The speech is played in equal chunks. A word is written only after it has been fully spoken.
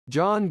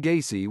John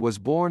Gacy was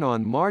born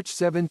on March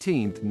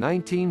 17,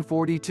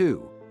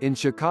 1942, in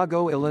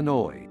Chicago,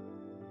 Illinois.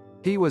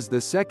 He was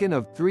the second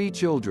of 3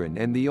 children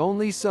and the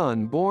only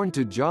son born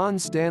to John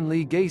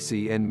Stanley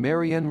Gacy and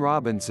Marion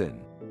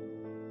Robinson.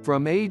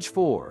 From age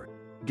 4,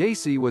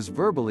 Gacy was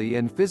verbally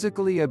and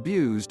physically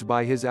abused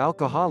by his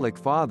alcoholic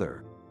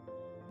father.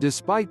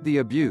 Despite the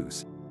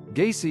abuse,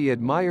 Gacy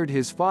admired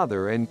his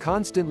father and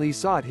constantly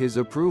sought his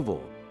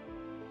approval.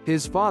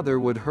 His father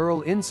would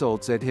hurl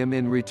insults at him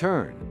in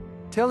return,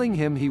 telling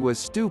him he was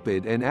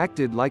stupid and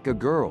acted like a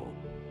girl.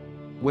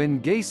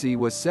 When Gacy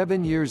was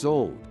 7 years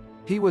old,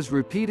 he was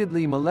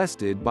repeatedly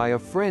molested by a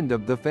friend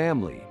of the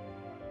family.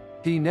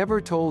 He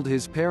never told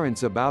his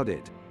parents about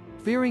it,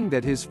 fearing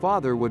that his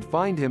father would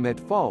find him at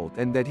fault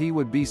and that he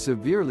would be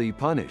severely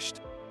punished.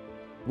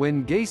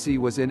 When Gacy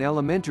was in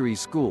elementary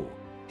school,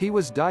 he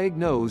was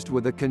diagnosed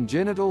with a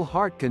congenital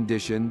heart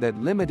condition that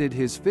limited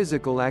his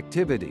physical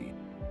activity.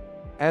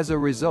 As a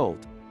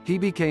result, he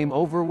became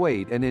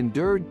overweight and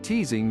endured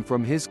teasing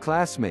from his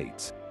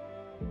classmates.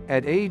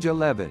 At age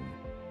 11,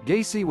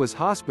 Gacy was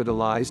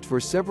hospitalized for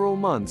several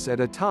months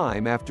at a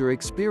time after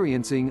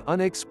experiencing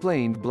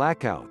unexplained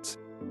blackouts.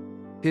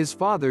 His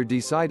father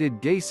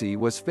decided Gacy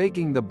was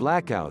faking the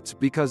blackouts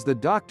because the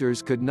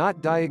doctors could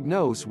not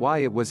diagnose why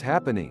it was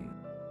happening.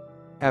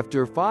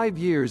 After 5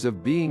 years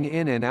of being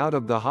in and out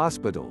of the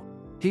hospital,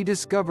 he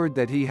discovered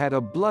that he had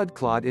a blood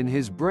clot in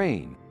his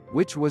brain,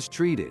 which was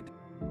treated.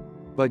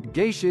 But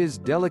Gacy's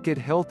delicate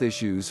health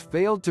issues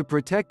failed to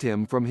protect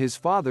him from his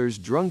father's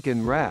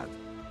drunken wrath.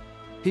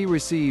 He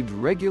received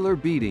regular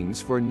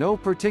beatings for no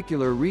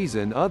particular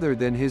reason other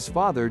than his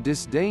father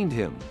disdained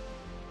him.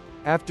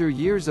 After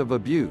years of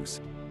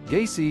abuse,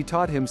 Gacy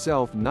taught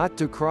himself not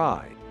to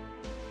cry.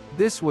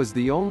 This was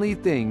the only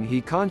thing he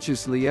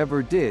consciously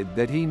ever did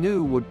that he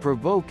knew would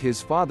provoke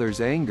his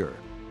father's anger.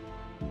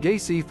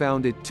 Gacy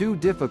found it too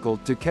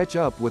difficult to catch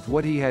up with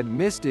what he had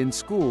missed in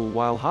school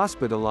while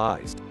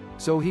hospitalized,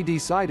 so he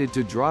decided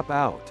to drop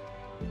out.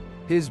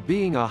 His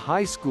being a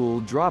high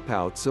school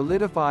dropout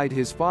solidified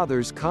his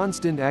father's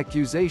constant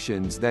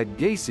accusations that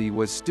Gacy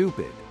was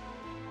stupid.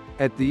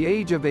 At the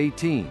age of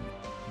 18,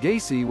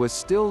 Gacy was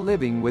still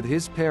living with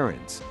his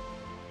parents.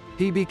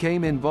 He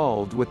became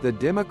involved with the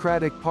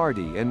Democratic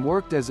Party and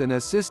worked as an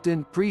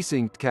assistant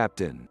precinct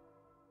captain.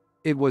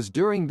 It was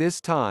during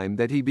this time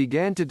that he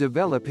began to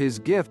develop his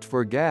gift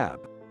for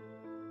gab.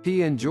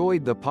 He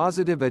enjoyed the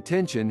positive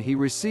attention he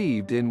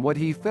received in what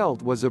he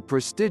felt was a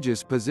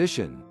prestigious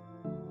position.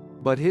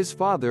 But his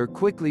father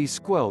quickly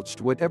squelched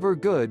whatever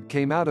good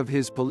came out of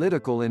his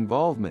political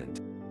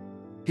involvement.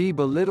 He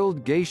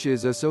belittled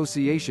Gacy's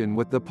association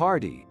with the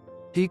party.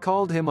 He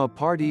called him a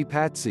party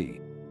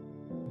patsy.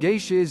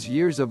 Gacy's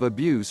years of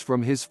abuse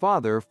from his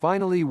father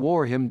finally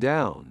wore him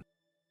down.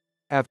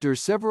 After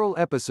several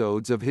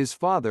episodes of his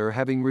father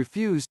having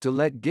refused to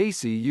let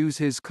Gacy use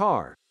his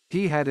car,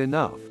 he had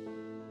enough.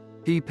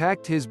 He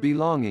packed his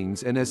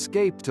belongings and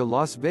escaped to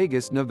Las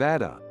Vegas,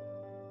 Nevada.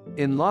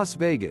 In Las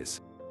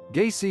Vegas,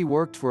 Gacy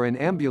worked for an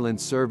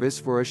ambulance service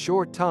for a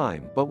short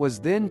time but was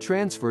then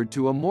transferred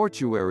to a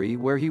mortuary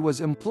where he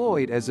was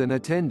employed as an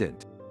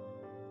attendant.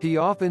 He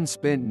often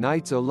spent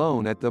nights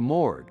alone at the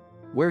morgue,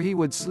 where he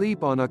would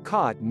sleep on a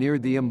cot near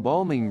the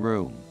embalming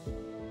room.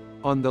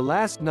 On the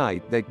last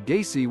night that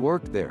Gacy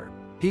worked there,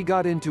 he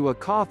got into a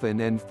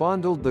coffin and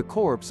fondled the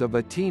corpse of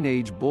a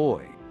teenage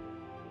boy.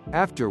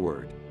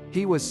 Afterward,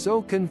 he was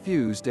so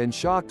confused and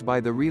shocked by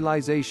the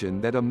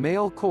realization that a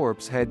male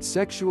corpse had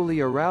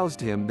sexually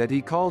aroused him that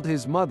he called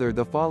his mother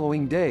the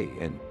following day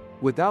and,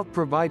 without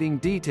providing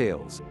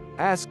details,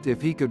 asked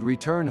if he could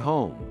return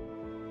home.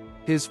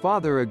 His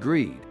father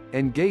agreed,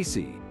 and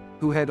Gacy,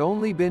 who had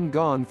only been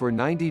gone for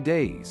 90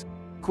 days,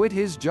 quit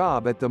his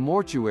job at the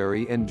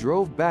mortuary and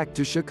drove back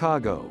to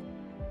Chicago.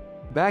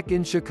 Back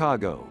in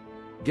Chicago,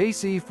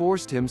 Gacy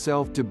forced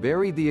himself to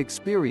bury the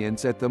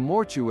experience at the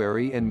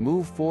mortuary and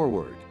move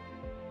forward.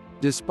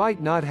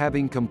 Despite not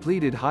having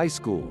completed high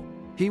school,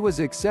 he was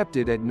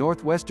accepted at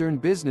Northwestern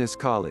Business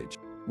College,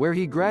 where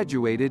he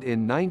graduated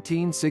in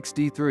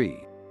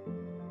 1963.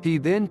 He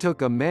then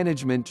took a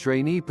management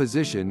trainee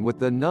position with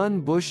the Nunn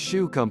Bush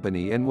Shoe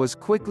Company and was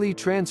quickly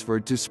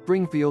transferred to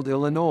Springfield,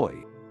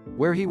 Illinois,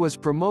 where he was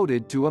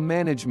promoted to a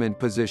management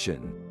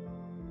position.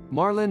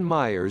 Marlon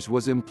Myers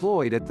was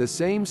employed at the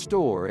same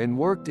store and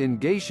worked in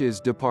Gacy's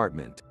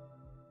department.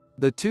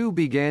 The two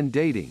began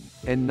dating,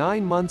 and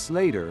 9 months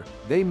later,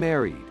 they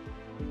married.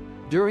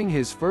 During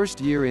his first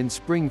year in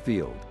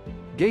Springfield,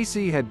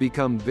 Gacy had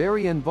become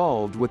very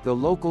involved with the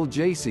local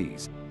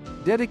Jaycees,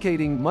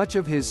 dedicating much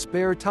of his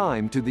spare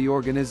time to the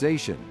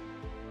organization.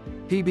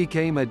 He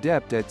became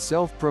adept at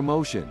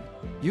self-promotion,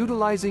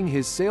 utilizing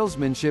his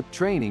salesmanship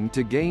training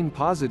to gain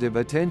positive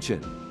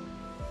attention.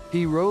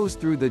 He rose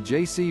through the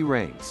Jaycee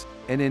ranks,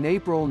 and in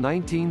April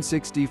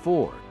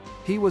 1964,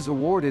 he was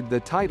awarded the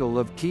title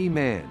of Key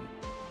Man.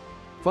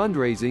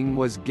 Fundraising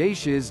was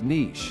Gacy's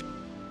niche.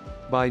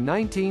 By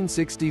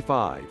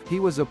 1965,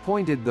 he was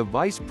appointed the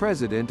vice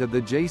president of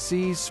the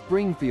Jaycees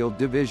Springfield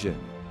division.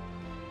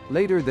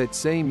 Later that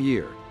same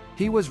year,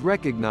 He was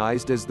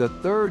recognized as the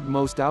third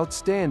most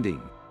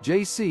outstanding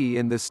Gacy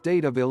in the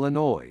state of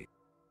Illinois.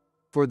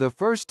 For the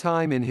first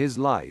time in his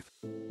life,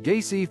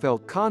 Gacy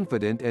felt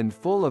confident and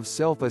full of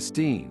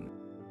self-esteem.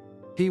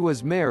 He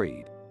was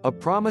married, a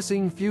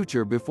promising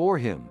future before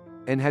him,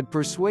 and had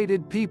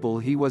persuaded people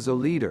he was a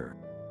leader.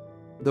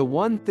 The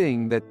one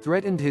thing that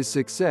threatened his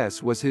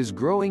success was his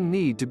growing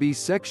need to be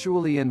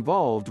sexually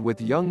involved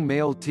with young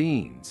male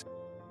teens.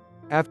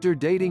 After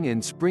dating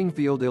in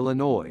Springfield,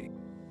 Illinois,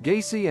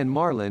 Gacy and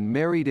Marlon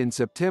married in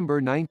September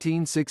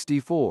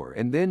 1964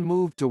 and then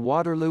moved to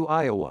Waterloo,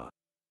 Iowa,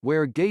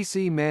 where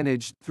Gacy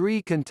managed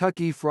 3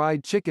 Kentucky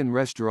Fried Chicken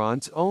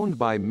restaurants owned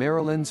by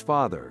Marilyn's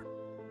father.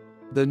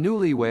 The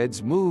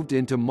newlyweds moved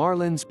into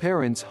Marlon's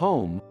parents'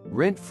 home,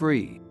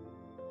 rent-free.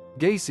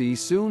 Gacy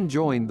soon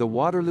joined the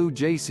Waterloo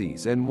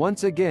Jaycees and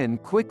once again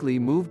quickly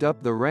moved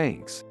up the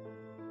ranks.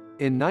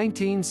 In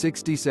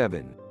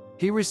 1967,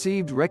 he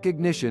received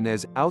recognition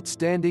as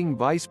Outstanding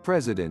Vice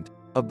President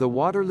of the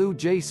Waterloo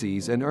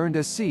Jaycees and earned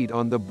a seat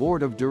on the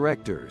board of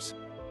directors.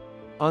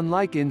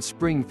 Unlike in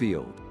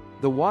Springfield,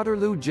 the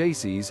Waterloo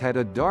Jaycees had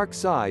a dark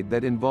side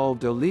that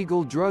involved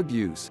illegal drug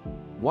use,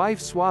 wife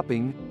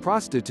swapping,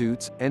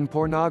 prostitutes, and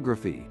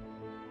pornography.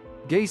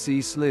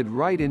 Gacy slid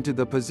right into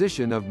the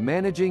position of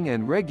managing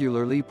and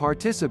regularly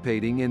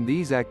participating in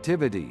these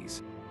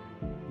activities.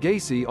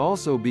 Gacy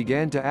also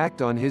began to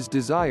act on his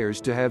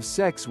desires to have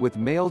sex with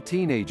male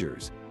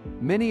teenagers,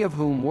 many of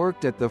whom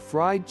worked at the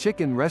fried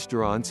chicken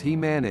restaurants he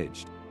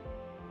managed.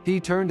 He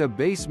turned a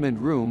basement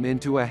room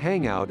into a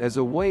hangout as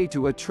a way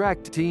to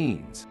attract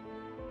teens.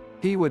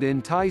 He would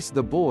entice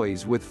the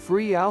boys with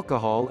free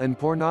alcohol and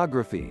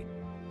pornography.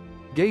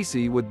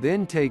 Gacy would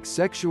then take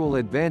sexual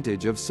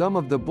advantage of some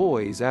of the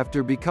boys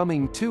after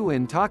becoming too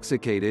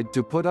intoxicated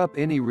to put up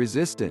any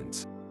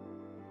resistance.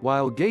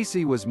 While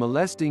Gacy was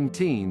molesting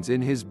teens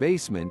in his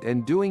basement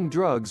and doing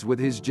drugs with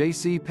his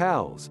Jaycee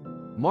pals,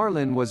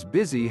 Marlon was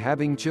busy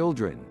having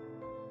children.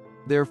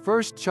 Their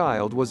first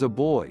child was a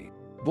boy,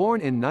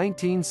 born in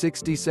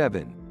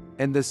 1967,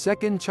 and the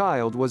second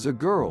child was a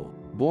girl,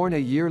 born a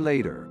year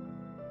later.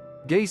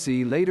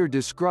 Gacy later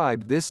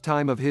described this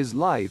time of his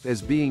life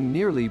as being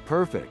nearly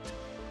perfect.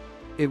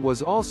 It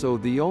was also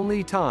the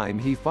only time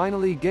he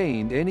finally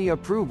gained any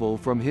approval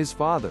from his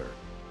father.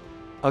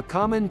 A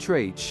common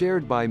trait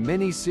shared by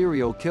many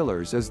serial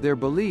killers is their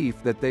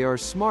belief that they are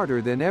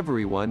smarter than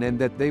everyone and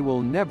that they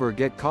will never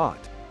get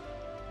caught.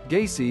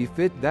 Gacy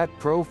fit that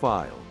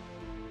profile.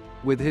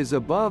 With his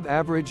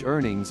above-average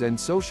earnings and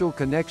social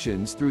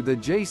connections through the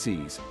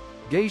Jaycees,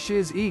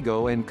 Gacy's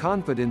ego and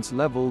confidence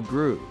level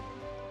grew.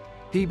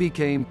 He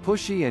became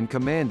pushy and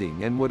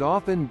commanding and would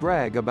often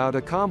brag about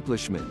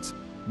accomplishments,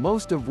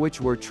 most of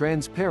which were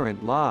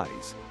transparent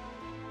lies.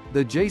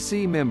 The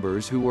Jaycee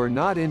members who were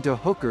not into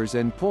hookers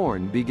and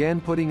porn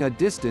began putting a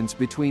distance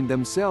between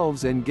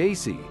themselves and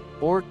Gacy,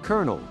 or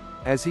Colonel,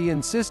 as he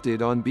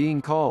insisted on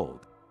being called.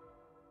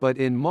 But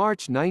in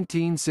March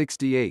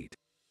 1968,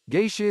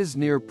 Gacy's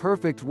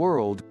near-perfect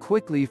world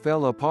quickly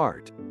fell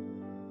apart.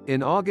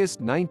 In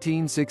August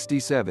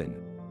 1967,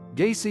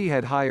 Gacy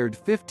had hired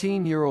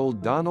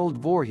 15-year-old Donald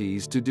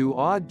Voorhees to do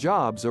odd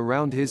jobs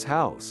around his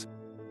house.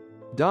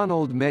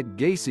 Donald met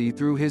Gacy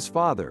through his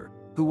father,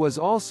 who was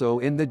also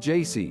in the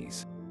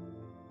Jaycees.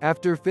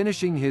 After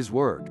finishing his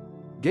work,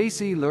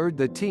 Gacy lured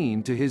the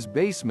teen to his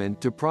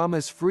basement to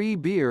promise free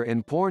beer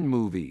and porn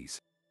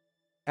movies.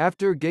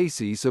 After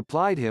Gacy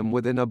supplied him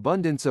with an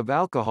abundance of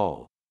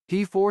alcohol,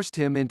 he forced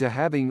him into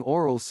having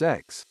oral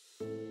sex.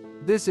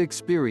 This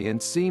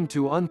experience seemed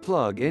to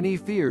unplug any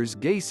fears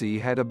Gacy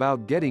had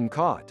about getting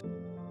caught.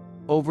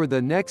 Over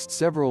the next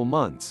several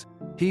months,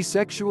 he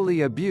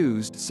sexually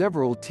abused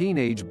several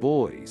teenage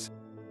boys.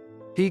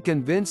 He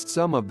convinced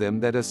some of them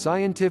that a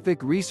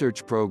scientific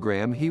research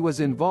program he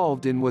was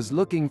involved in was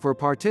looking for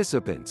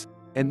participants,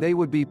 and they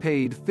would be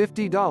paid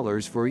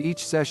 $50 for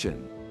each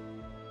session.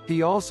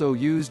 He also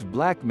used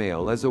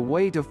blackmail as a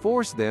way to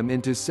force them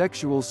into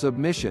sexual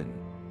submission.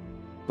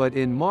 But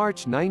in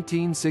March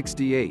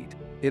 1968,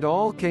 it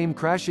all came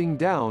crashing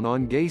down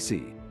on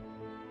Gacy.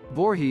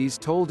 Voorhees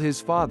told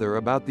his father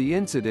about the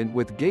incident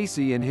with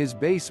Gacy in his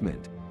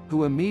basement,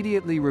 who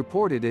immediately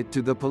reported it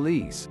to the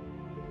police.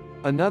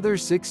 Another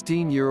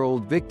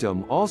 16-year-old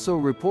victim also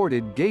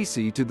reported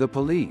Gacy to the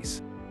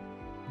police.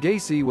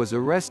 Gacy was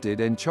arrested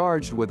and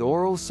charged with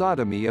oral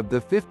sodomy of the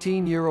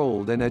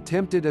 15-year-old and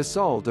attempted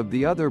assault of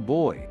the other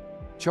boy,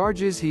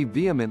 charges he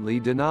vehemently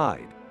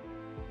denied.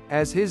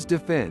 As his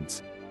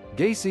defense,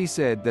 Gacy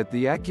said that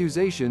the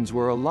accusations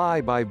were a lie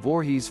by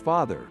Voorhees'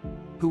 father,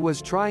 who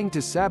was trying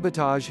to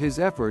sabotage his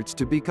efforts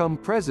to become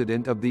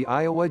president of the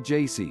Iowa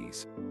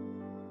Jaycees.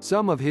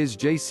 Some of his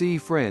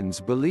Jaycee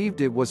friends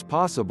believed it was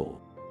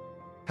possible.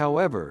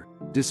 However,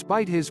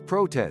 despite his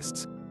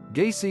protests,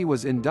 Gacy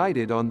was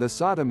indicted on the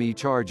sodomy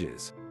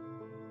charges.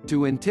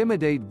 To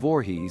intimidate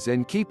Voorhees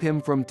and keep him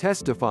from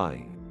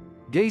testifying,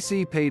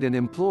 Gacy paid an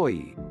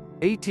employee,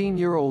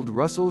 18-year-old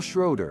Russell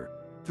Schroeder,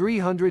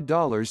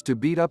 $300 to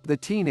beat up the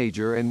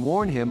teenager and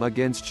warn him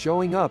against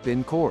showing up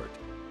in court.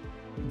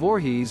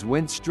 Voorhees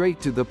went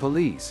straight to the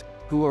police,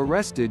 who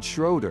arrested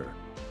Schroeder.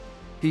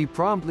 He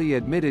promptly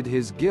admitted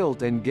his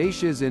guilt and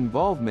Gacy's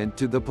involvement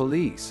to the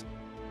police.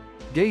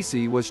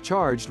 Gacy was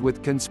charged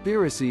with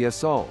conspiracy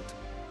assault.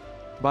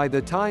 By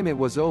the time it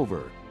was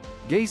over,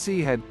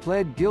 Gacy had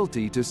pled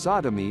guilty to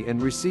sodomy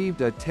and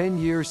received a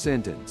 10-year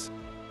sentence.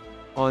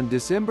 On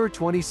December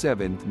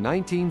 27,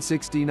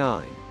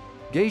 1969,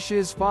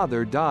 Gacy's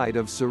father died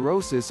of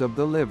cirrhosis of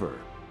the liver.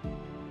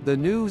 The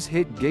news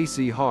hit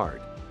Gacy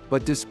hard,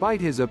 but despite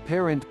his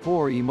apparent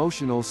poor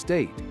emotional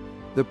state,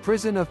 the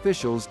prison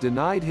officials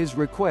denied his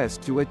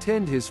request to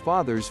attend his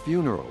father's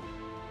funeral.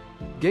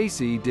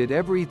 Gacy did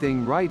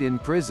everything right in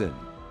prison.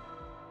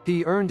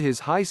 He earned his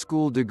high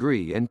school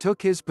degree and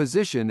took his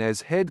position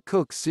as head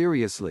cook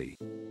seriously.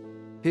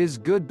 His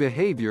good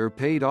behavior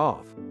paid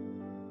off.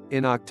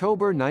 In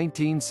October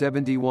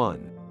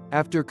 1971,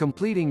 after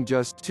completing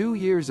just 2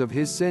 years of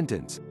his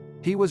sentence,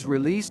 he was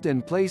released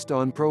and placed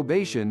on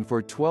probation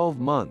for 12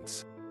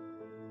 months.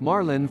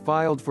 Marlon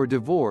filed for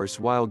divorce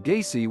while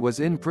Gacy was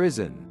in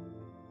prison.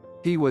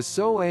 He was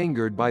so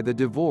angered by the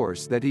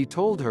divorce that he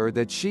told her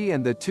that she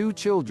and the 2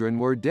 children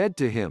were dead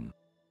to him,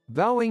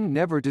 vowing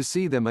never to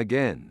see them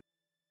again.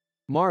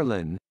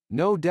 Marlon,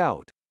 no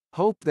doubt,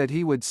 hoped that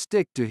he would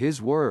stick to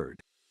his word.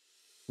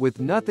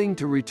 With nothing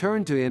to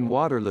return to in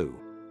Waterloo,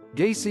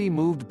 Gacy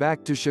moved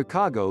back to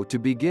Chicago to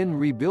begin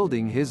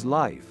rebuilding his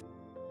life.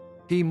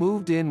 He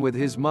moved in with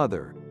his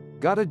mother,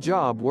 got a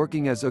job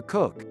working as a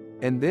cook,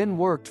 and then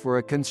worked for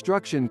a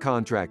construction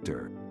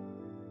contractor.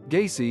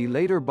 Gacy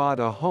later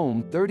bought a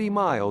home 30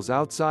 miles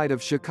outside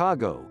of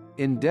Chicago,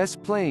 in Des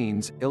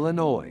Plaines,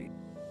 Illinois.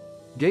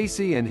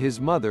 Gacy and his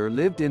mother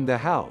lived in the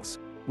house,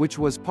 which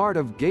was part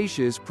of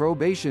Gacy's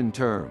probation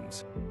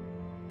terms.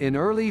 In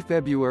early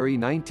February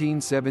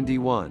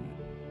 1971,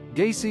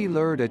 Gacy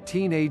lured a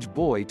teenage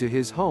boy to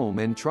his home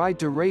and tried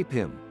to rape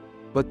him,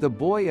 but the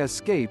boy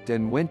escaped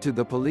and went to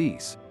the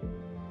police.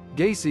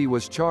 Gacy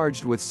was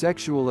charged with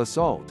sexual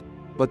assault,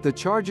 but the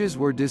charges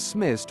were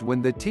dismissed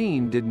when the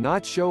teen did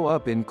not show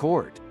up in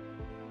court.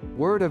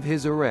 Word of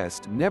his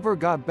arrest never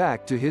got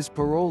back to his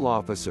parole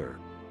officer.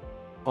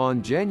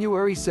 On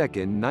January 2,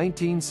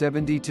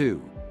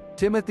 1972,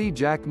 Timothy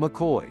Jack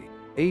McCoy,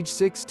 age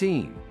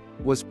 16,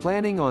 was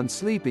planning on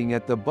sleeping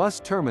at the bus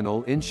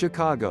terminal in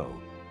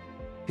Chicago.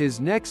 His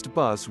next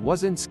bus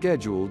wasn't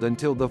scheduled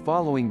until the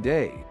following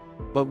day,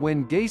 but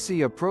when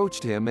Gacy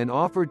approached him and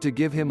offered to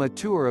give him a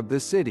tour of the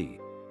city,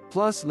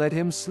 plus let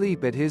him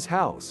sleep at his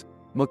house,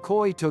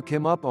 McCoy took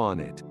him up on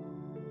it.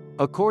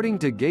 According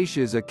to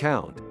Gacy's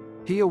account,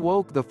 he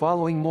awoke the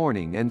following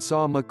morning and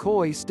saw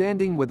McCoy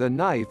standing with a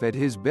knife at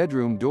his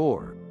bedroom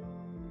door.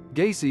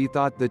 Gacy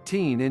thought the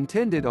teen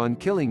intended on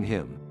killing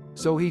him,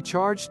 so he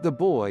charged the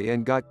boy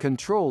and got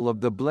control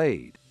of the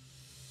blade.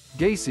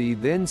 Gacy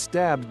then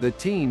stabbed the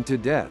teen to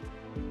death.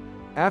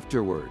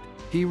 Afterward,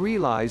 he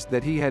realized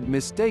that he had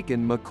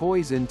mistaken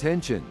McCoy's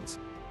intentions.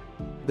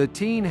 The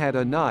teen had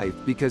a knife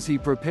because he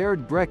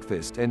prepared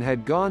breakfast and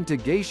had gone to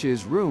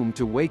Gacy's room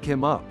to wake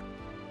him up.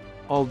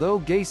 Although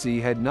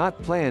Gacy had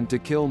not planned to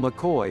kill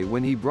McCoy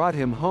when he brought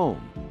him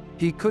home,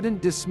 he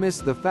couldn't dismiss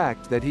the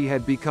fact that he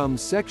had become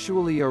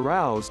sexually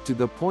aroused to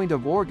the point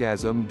of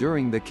orgasm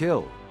during the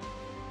kill.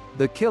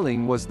 The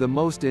killing was the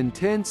most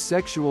intense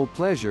sexual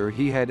pleasure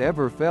he had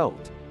ever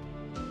felt.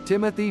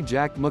 Timothy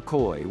Jack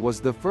McCoy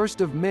was the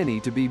first of many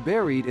to be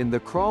buried in the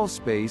crawl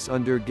space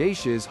under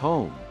Gacy's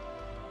home.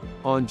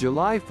 On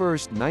July 1,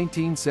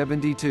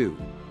 1972,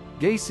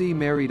 Gacy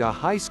married a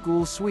high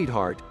school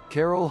sweetheart,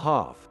 Carol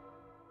Hoff.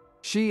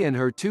 She and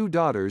her 2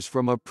 daughters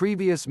from a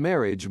previous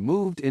marriage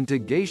moved into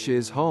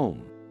Gacy's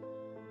home.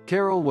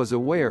 Carol was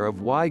aware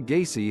of why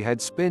Gacy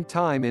had spent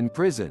time in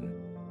prison,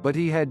 but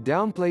he had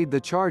downplayed the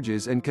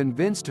charges and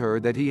convinced her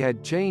that he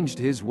had changed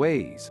his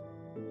ways.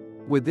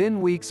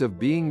 Within weeks of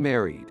being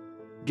married,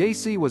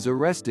 Gacy was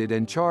arrested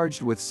and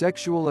charged with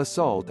sexual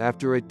assault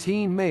after a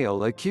teen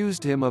male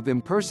accused him of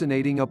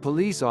impersonating a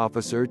police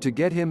officer to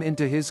get him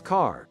into his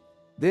car,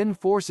 then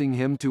forcing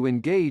him to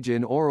engage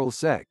in oral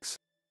sex.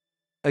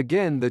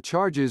 Again, the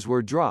charges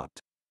were dropped,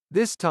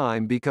 this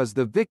time because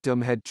the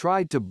victim had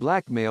tried to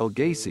blackmail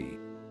Gacy.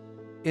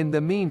 In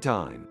the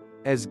meantime,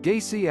 as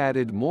Gacy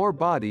added more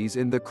bodies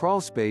in the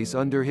crawlspace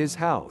under his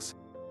house,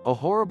 a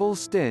horrible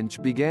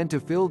stench began to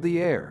fill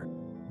the air,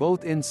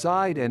 both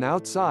inside and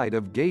outside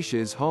of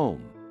Gacy's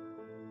home.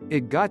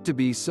 It got to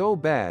be so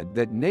bad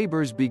that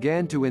neighbors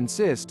began to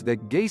insist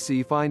that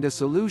Gacy find a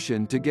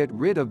solution to get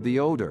rid of the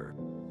odor.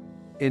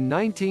 In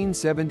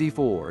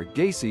 1974,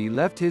 Gacy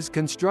left his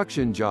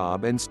construction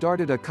job and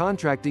started a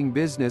contracting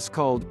business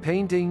called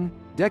Painting,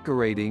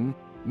 Decorating,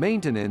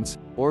 Maintenance,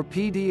 or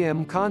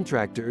PDM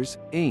Contractors,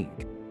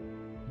 Inc.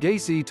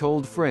 Gacy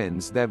told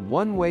friends that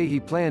one way he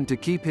planned to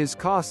keep his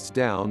costs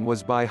down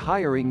was by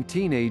hiring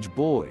teenage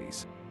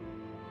boys.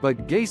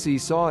 But Gacy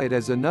saw it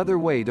as another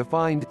way to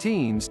find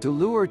teens to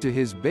lure to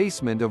his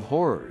basement of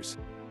horrors.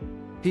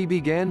 He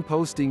began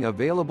posting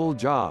available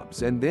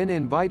jobs and then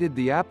invited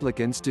the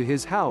applicants to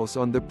his house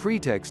on the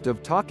pretext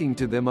of talking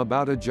to them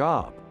about a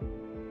job.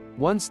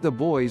 Once the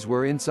boys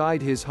were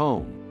inside his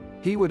home,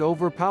 He would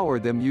overpower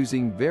them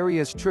using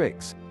various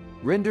tricks,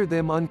 render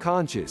them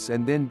unconscious,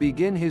 and then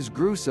begin his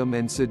gruesome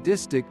and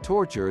sadistic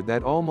torture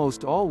that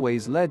almost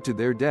always led to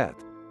their death.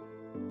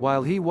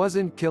 While he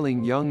wasn't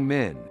killing young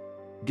men,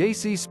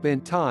 Gacy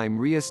spent time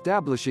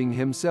re-establishing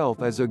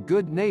himself as a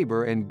good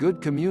neighbor and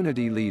good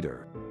community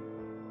leader.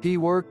 He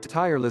worked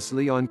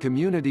tirelessly on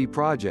community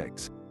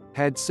projects,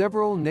 had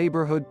several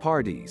neighborhood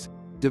parties,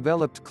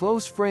 developed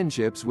close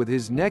friendships with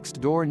his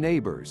next-door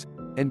neighbors,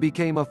 and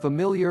became a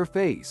familiar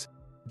face,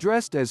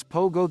 dressed as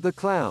Pogo the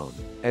Clown,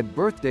 at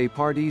birthday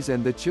parties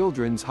and the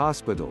Children's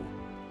Hospital.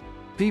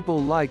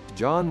 People liked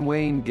John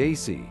Wayne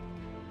Gacy.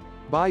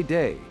 By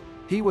day,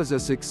 he was a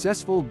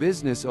successful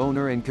business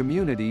owner and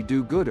community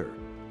do-gooder,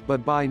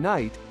 but by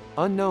night,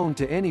 unknown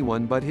to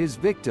anyone but his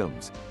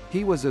victims,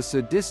 he was a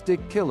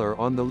sadistic killer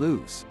on the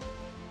loose.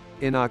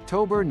 In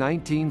October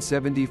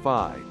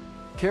 1975,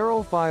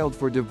 Carol filed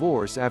for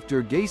divorce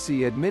after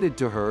Gacy admitted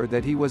to her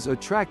that he was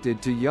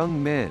attracted to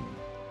young men.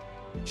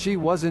 She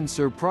wasn't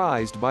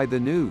surprised by the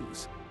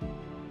news.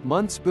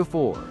 Months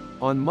before,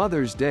 on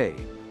Mother's Day,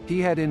 he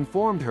had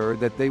informed her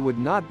that they would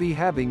not be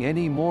having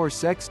any more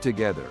sex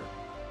together.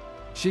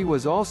 She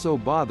was also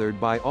bothered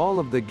by all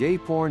of the gay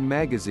porn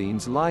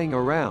magazines lying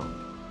around,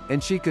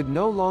 and she could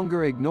no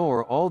longer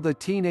ignore all the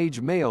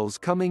teenage males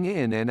coming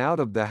in and out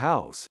of the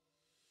house.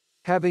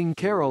 Having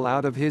Carol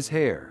out of his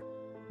hair,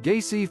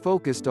 Gacy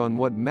focused on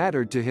what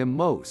mattered to him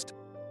most,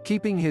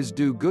 keeping his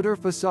do-gooder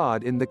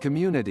facade in the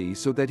community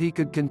so that he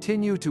could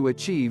continue to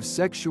achieve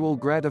sexual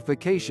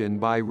gratification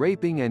by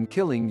raping and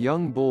killing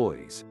young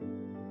boys.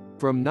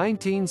 From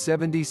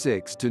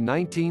 1976 to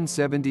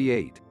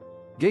 1978,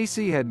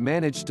 Gacy had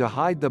managed to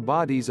hide the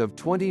bodies of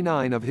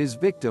 29 of his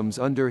victims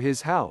under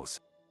his house,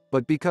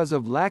 but because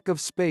of lack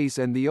of space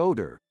and the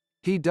odor,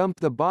 he dumped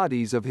the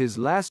bodies of his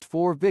last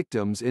 4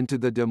 victims into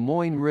the Des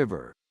Moines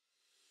River.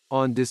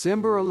 On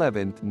December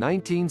 11,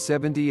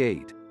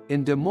 1978,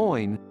 in Des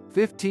Moines,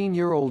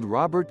 15-year-old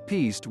Robert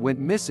Piest went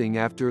missing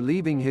after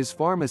leaving his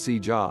pharmacy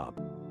job.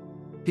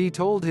 He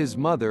told his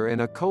mother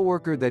and a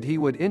coworker that he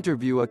would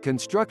interview a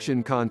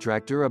construction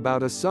contractor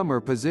about a summer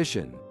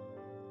position.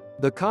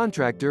 The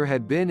contractor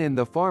had been in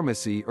the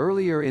pharmacy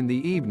earlier in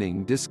the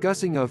evening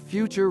discussing a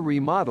future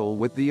remodel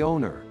with the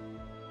owner.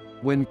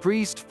 When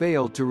Piest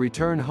failed to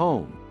return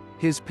home,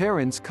 his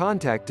parents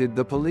contacted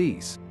the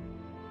police.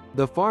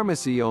 The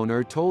pharmacy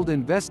owner told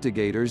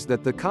investigators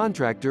that the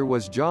contractor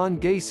was John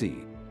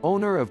Gacy,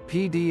 owner of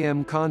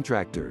PDM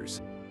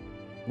Contractors.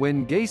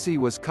 When Gacy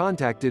was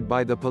contacted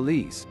by the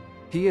police,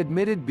 he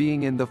admitted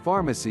being in the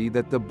pharmacy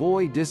that the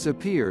boy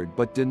disappeared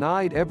but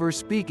denied ever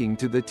speaking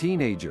to the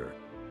teenager.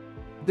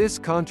 This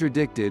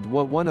contradicted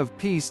what one of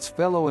Piest's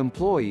fellow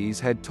employees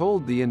had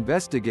told the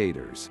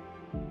investigators.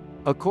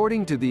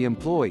 According to the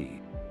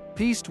employee,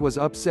 Piest was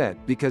upset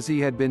because he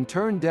had been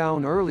turned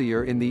down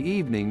earlier in the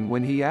evening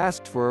when he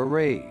asked for a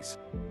raise.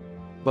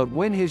 But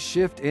when his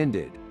shift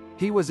ended,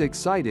 he was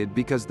excited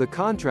because the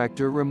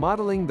contractor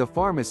remodeling the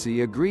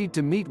pharmacy agreed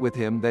to meet with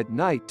him that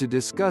night to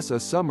discuss a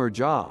summer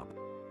job.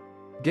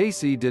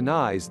 Gacy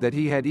denies that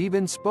he had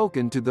even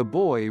spoken to the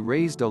boy,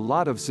 raised a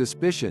lot of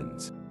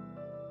suspicions.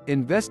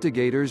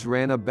 Investigators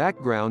ran a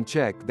background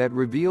check that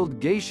revealed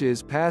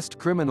Gacy's past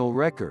criminal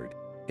record,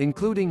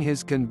 including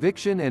his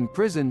conviction and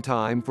prison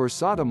time for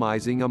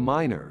sodomizing a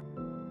minor.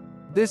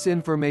 This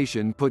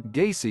information put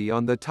Gacy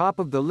on the top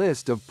of the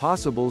list of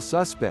possible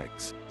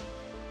suspects.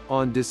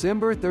 On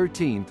December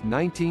 13,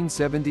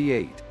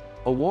 1978,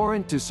 a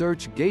warrant to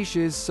search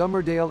Gacy's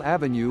Somerdale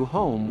Avenue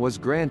home was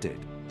granted.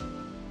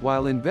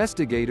 While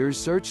investigators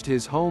searched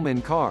his home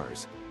and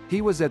cars,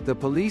 he was at the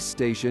police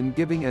station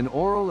giving an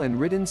oral and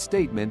written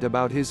statement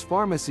about his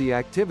pharmacy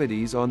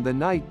activities on the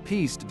night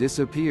Piest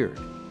disappeared.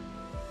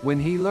 When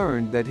he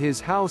learned that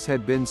his house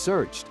had been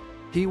searched,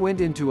 he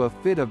went into a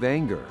fit of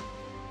anger.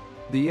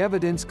 The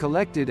evidence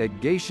collected at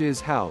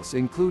Gacy's house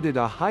included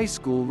a high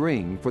school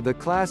ring for the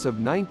class of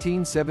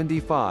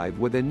 1975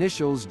 with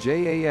initials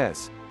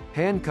JAS,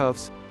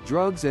 handcuffs,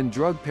 drugs and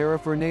drug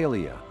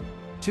paraphernalia,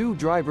 2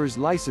 driver's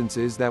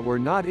licenses that were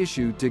not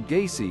issued to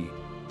Gacy,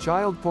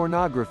 child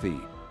pornography,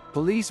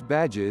 police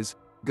badges,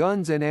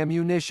 guns and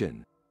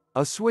ammunition,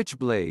 a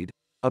switchblade,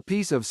 a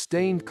piece of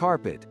stained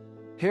carpet,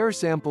 hair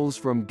samples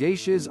from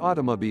Gacy's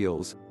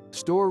automobiles,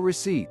 store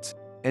receipts,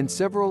 and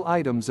several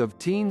items of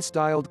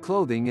teen-styled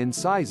clothing in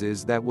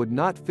sizes that would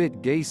not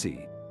fit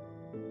Gacy.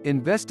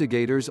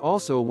 Investigators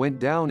also went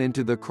down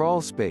into the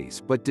crawl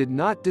space but did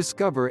not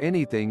discover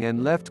anything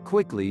and left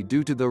quickly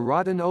due to the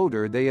rotten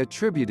odor they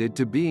attributed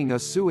to being a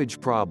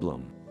sewage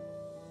problem.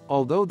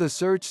 Although the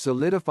search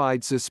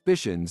solidified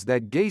suspicions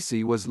that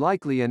Gacy was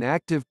likely an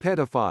active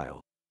pedophile,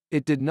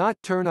 it did not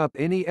turn up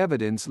any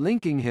evidence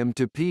linking him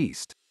to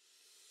Piest.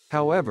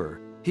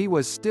 However, he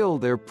was still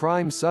their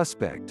prime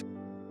suspect.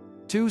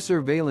 2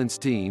 surveillance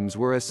teams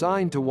were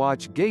assigned to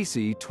watch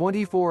Gacy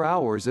 24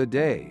 hours a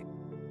day.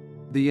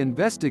 The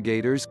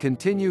investigators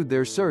continued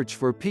their search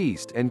for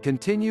Piest and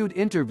continued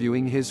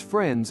interviewing his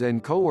friends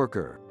and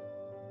coworker.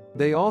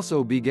 They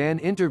also began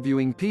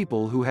interviewing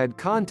people who had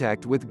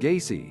contact with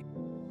Gacy.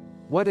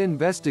 What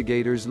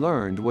investigators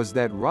learned was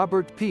that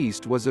Robert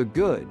Piest was a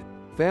good,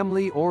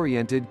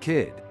 family-oriented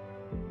kid.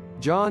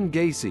 John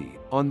Gacy,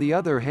 on the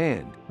other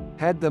hand,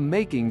 had the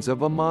makings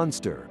of a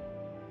monster.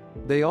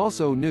 They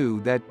also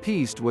knew that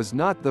Piest was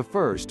not the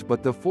first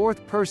but the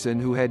fourth person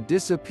who had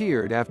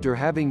disappeared after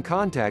having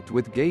contact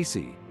with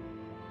Gacy.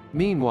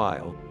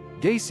 Meanwhile,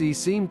 Gacy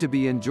seemed to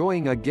be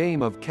enjoying a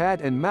game of cat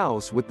and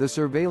mouse with the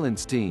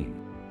surveillance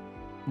team.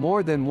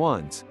 More than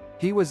once,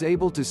 he was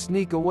able to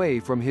sneak away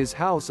from his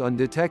house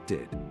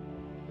undetected.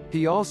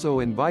 He also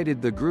invited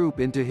the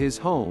group into his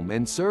home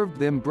and served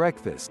them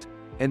breakfast,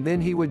 and then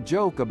he would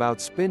joke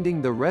about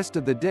spending the rest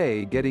of the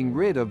day getting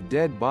rid of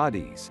dead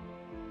bodies.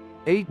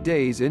 8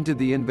 days into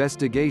the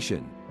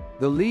investigation,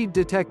 the lead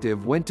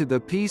detective went to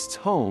the Piest's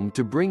home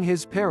to bring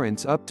his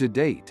parents up to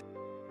date.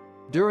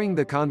 During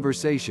the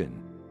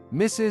conversation,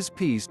 Mrs.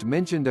 Piest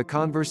mentioned a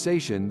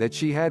conversation that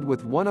she had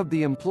with one of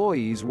the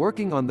employees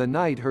working on the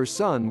night her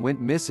son went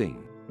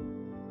missing.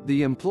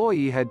 The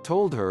employee had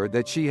told her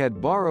that she had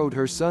borrowed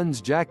her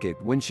son's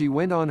jacket when she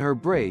went on her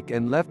break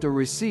and left a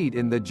receipt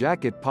in the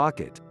jacket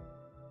pocket.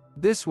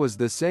 This was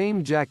the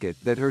same jacket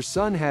that her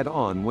son had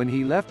on when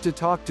he left to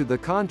talk to the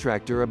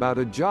contractor about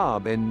a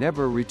job and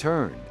never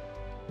returned.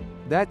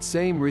 That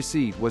same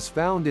receipt was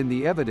found in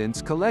the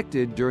evidence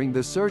collected during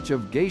the search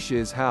of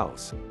Gacy's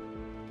house.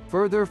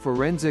 Further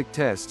forensic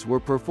tests were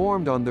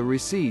performed on the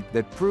receipt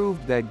that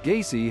proved that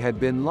Gacy had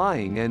been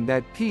lying and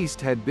that Piest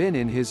had been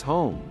in his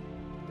home.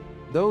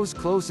 Those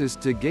closest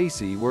to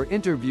Gacy were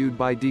interviewed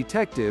by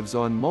detectives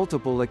on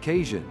multiple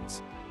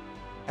occasions.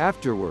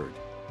 Afterward,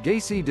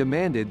 Gacy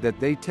demanded that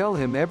they tell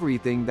him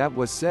everything that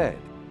was said.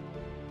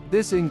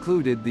 This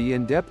included the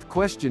in-depth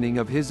questioning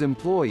of his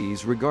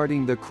employees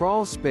regarding the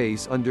crawl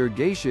space under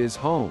Gacy's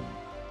home.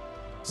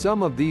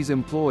 Some of these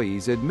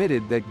employees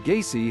admitted that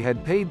Gacy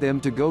had paid them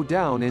to go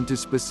down into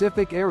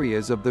specific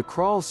areas of the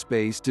crawl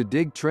space to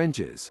dig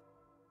trenches.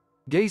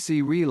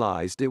 Gacy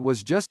realized it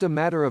was just a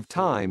matter of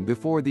time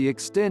before the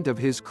extent of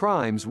his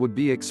crimes would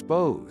be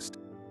exposed.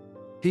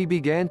 He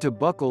began to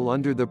buckle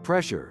under the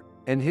pressure,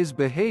 and his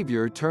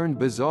behavior turned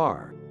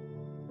bizarre.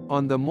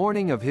 On the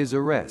morning of his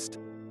arrest,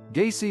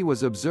 Gacy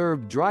was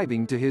observed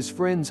driving to his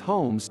friends'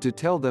 homes to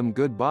tell them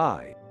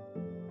goodbye.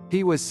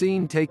 He was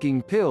seen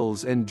taking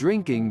pills and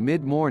drinking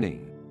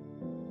mid-morning.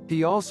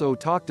 He also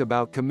talked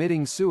about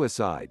committing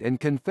suicide and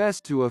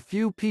confessed to a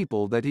few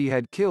people that he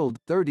had killed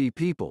 30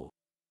 people.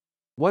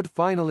 What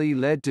finally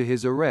led to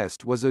his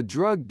arrest was a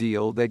drug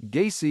deal that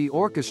Gacy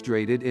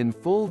orchestrated in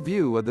full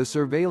view of the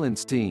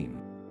surveillance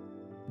team.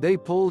 They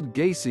pulled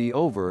Gacy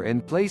over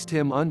and placed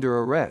him under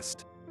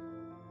arrest.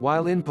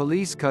 While in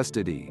police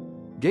custody,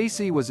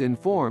 Gacy was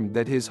informed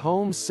that his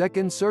home's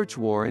second search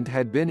warrant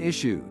had been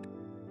issued.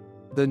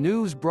 The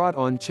news brought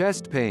on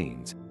chest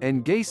pains,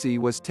 and Gacy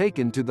was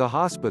taken to the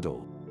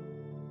hospital.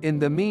 In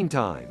the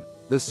meantime,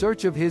 the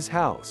search of his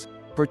house,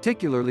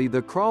 particularly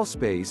the crawl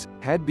space,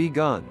 had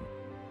begun.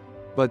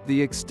 But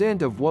the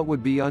extent of what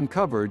would be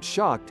uncovered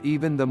shocked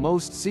even the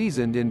most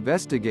seasoned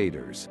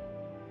investigators.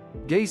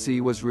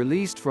 Gacy was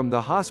released from the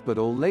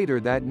hospital later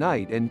that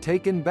night and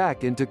taken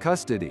back into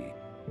custody.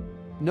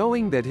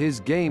 Knowing that his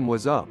game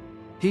was up,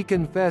 he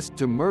confessed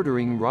to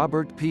murdering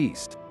Robert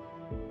Piest.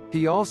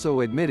 He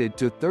also admitted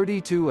to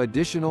 32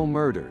 additional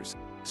murders,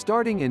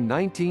 starting in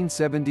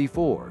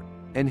 1974,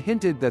 and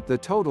hinted that the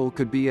total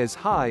could be as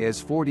high as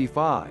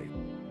 45.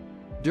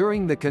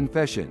 During the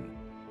confession,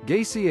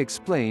 Gacy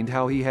explained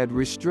how he had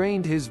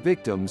restrained his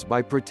victims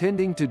by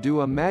pretending to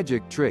do a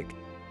magic trick,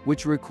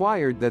 which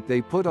required that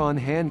they put on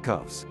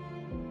handcuffs.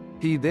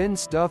 He then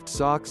stuffed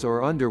socks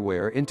or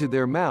underwear into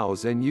their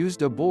mouths and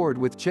used a board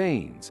with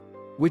chains,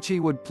 which he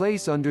would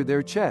place under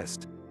their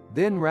chest,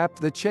 then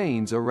wrapped the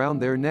chains around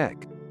their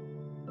neck.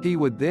 He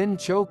would then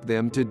choke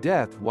them to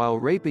death while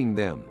raping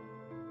them.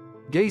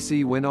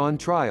 Gacy went on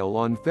trial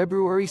on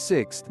February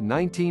 6,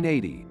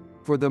 1980,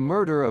 for the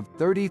murder of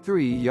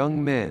 33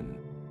 young men.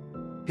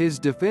 His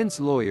defense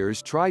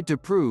lawyers tried to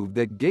prove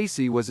that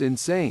Gacy was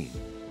insane,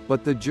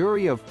 but the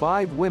jury of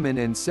 5 women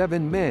and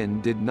 7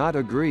 men did not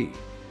agree.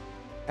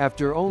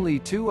 After only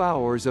 2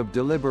 hours of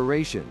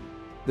deliberation,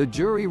 the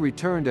jury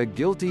returned a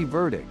guilty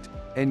verdict,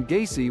 and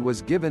Gacy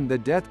was given the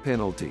death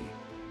penalty.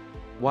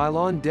 While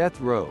on death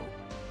row,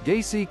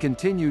 Gacy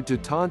continued to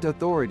taunt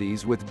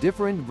authorities with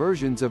different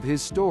versions of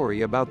his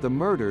story about the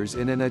murders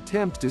in an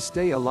attempt to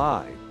stay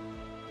alive.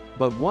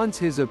 But once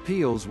his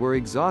appeals were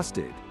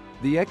exhausted,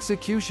 the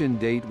execution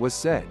date was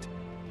set.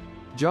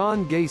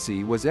 John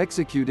Gacy was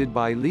executed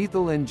by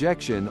lethal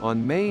injection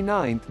on May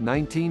 9,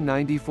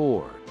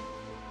 1994.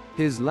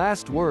 His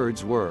last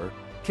words were,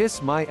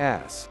 "Kiss my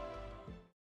ass."